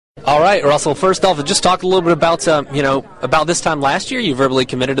All right, Russell, first off, just talk a little bit about, about this time last year. You verbally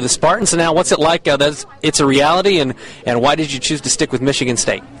committed to the Spartans, and now what's it like? It's a reality, and why did you choose to stick with Michigan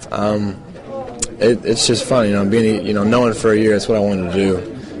State? It's just fun, being, knowing for a year that's what I wanted to do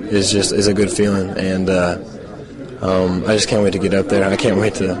is a good feeling, and I just can't wait to get up there. I can't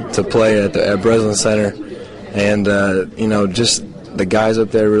wait to play at Breslin Center, and, just the guys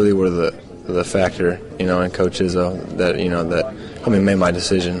up there really were the factor, and Coach Izzo that made my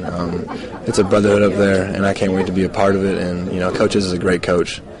decision. It's a brotherhood up there, and I can't wait to be a part of it. And Coach Izzo is a great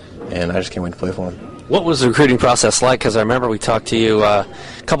coach, and I just can't wait to play for him. What was the recruiting process like? Because I remember we talked to you a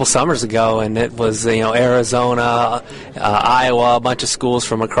couple summers ago, and it was Arizona, Iowa, a bunch of schools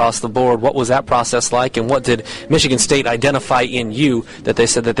from across the board. What was that process like, and what did Michigan State identify in you that they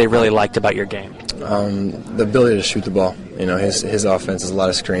said that they really liked about your game? The ability to shoot the ball. His offense is a lot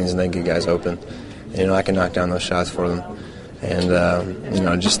of screens, and they get guys open. I can knock down those shots for them.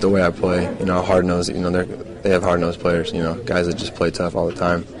 And, just the way I play, hard-nosed, they have hard-nosed players, guys that just play tough all the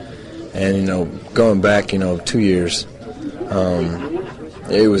time. And, going back, 2 years,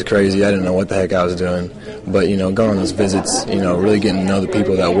 it was crazy. I didn't know what the heck I was doing. But, going on those visits, really getting to know the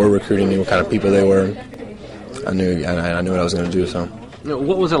people that were recruiting me, what kind of people they were, I knew what I was going to do, so.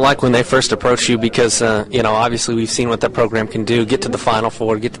 What was it like when they first approached you? Because, obviously we've seen what that program can do, get to the Final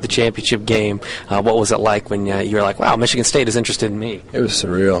Four, get to the championship game. What was it like when you were like, wow, Michigan State is interested in me? It was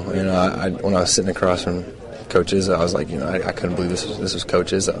surreal. When I was sitting across from Coach Izzo, I was like, I couldn't believe this was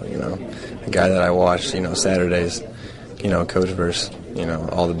Coach Izzo, the guy that I watched, Saturdays, coach versus,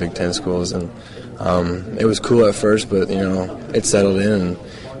 all the Big Ten schools. And it was cool at first, but, it settled in, and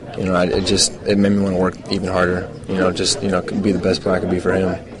it made me want to work even harder, be the best player I could be for him.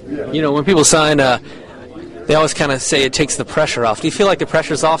 When people sign, they always kind of say it takes the pressure off. Do you feel like the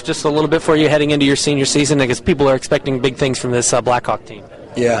pressure's off just a little bit for you heading into your senior season? Because people are expecting big things from this Blackhawk team.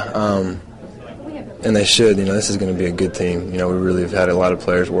 Yeah, and they should. This is going to be a good team. We really have had a lot of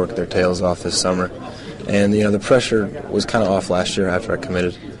players work their tails off this summer. And, the pressure was kind of off last year after I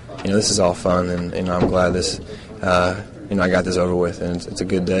committed. This is all fun, and, I'm glad this I got this over with, and it's a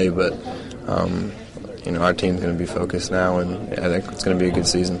good day, but, our team's going to be focused now, and I think it's going to be a good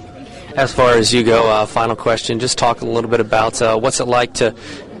season. As far as you go, final question, just talk a little bit about what's it like to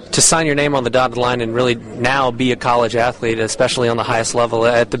sign your name on the dotted line and really now be a college athlete, especially on the highest level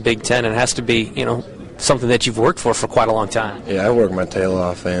at the Big Ten. It has to be, something that you've worked for quite a long time. Yeah, I worked my tail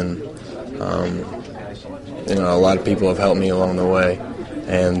off, and, a lot of people have helped me along the way.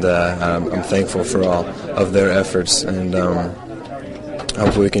 And I'm thankful for all of their efforts, and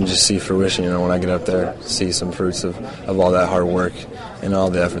hopefully we can just see fruition, when I get up there, see some fruits of all that hard work and all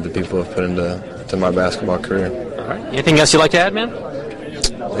the effort that people have put into my basketball career. All right. Anything else you'd like to add, man?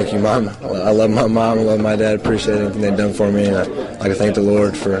 Thank you, Mom. I love my mom. I love my dad. Appreciate everything they've done for me. And I'd like to thank the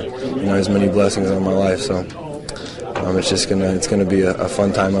Lord for, his many blessings on my life. So it's gonna be a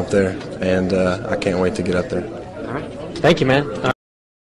fun time up there, and I can't wait to get up there. All right. Thank you, man.